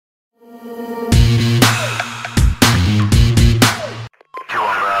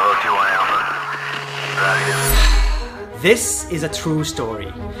This is a true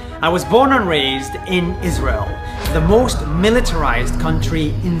story. I was born and raised in Israel, the most militarized country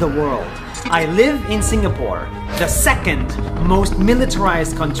in the world. I live in Singapore, the second most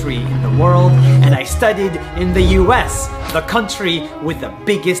militarized country in the world, and I studied in the US, the country with the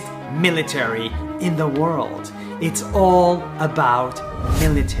biggest military in the world. It's all about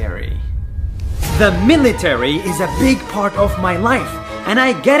military. The military is a big part of my life, and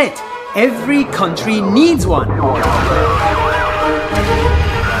I get it. Every country needs one.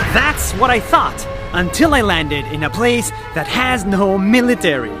 That's what I thought, until I landed in a place that has no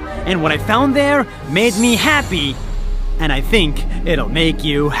military. And what I found there made me happy, and I think it'll make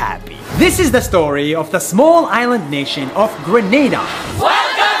you happy. This is the story of the small island nation of Grenada.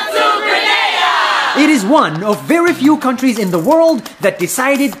 Welcome to Grenada! It is one of very few countries in the world that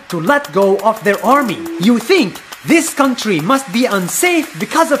decided to let go of their army. You think this country must be unsafe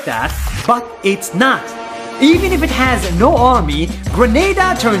because of that, but it's not. Even if it has no army,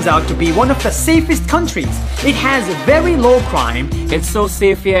 Grenada turns out to be one of the safest countries. It has very low crime. It's so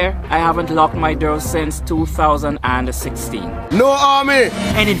safe here, I haven't locked my doors since 2016. No army!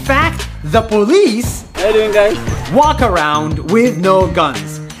 And in fact, the police How you doing, guys? walk around with no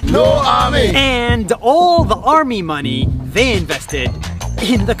guns. No army! And all the army money they invested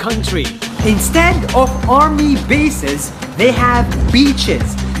in the country. Instead of army bases, they have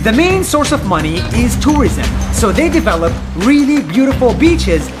beaches. The main source of money is tourism, so they develop really beautiful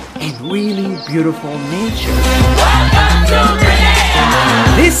beaches and really beautiful nature. Welcome to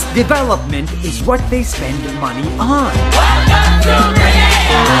Grenada! This development is what they spend money on. Welcome to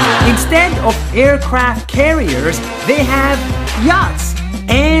Grenada! Instead of aircraft carriers, they have yachts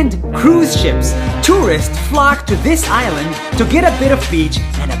and cruise ships. Tourists flock to this island to get a bit of beach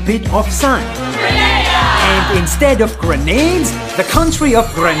and a bit of sun. Grenada! And instead of grenades, the country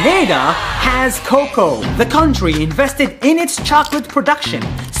of Grenada has cocoa. The country invested in its chocolate production,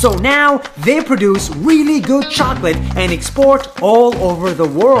 so now they produce really good chocolate and export all over the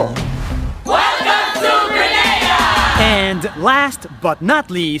world. Welcome to Grenada! And last but not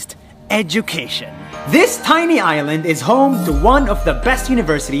least, education. This tiny island is home to one of the best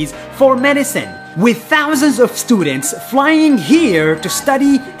universities for medicine, with thousands of students flying here to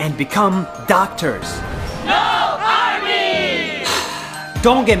study and become doctors. No army!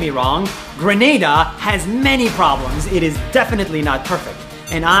 Don't get me wrong, Grenada has many problems. It is definitely not perfect.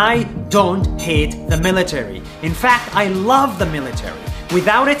 And I don't hate the military. In fact, I love the military.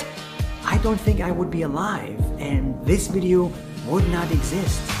 Without it, I don't think I would be alive, and this video would not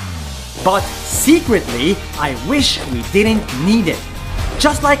exist. But secretly, I wish we didn't need it.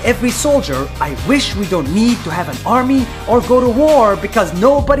 Just like every soldier, I wish we don't need to have an army or go to war because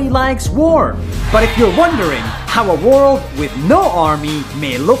nobody likes war. But if you're wondering how a world with no army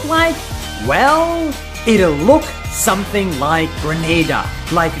may look like, well, it'll look something like Grenada.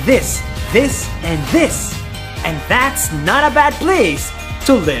 Like this, this, and this. And that's not a bad place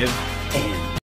to live in.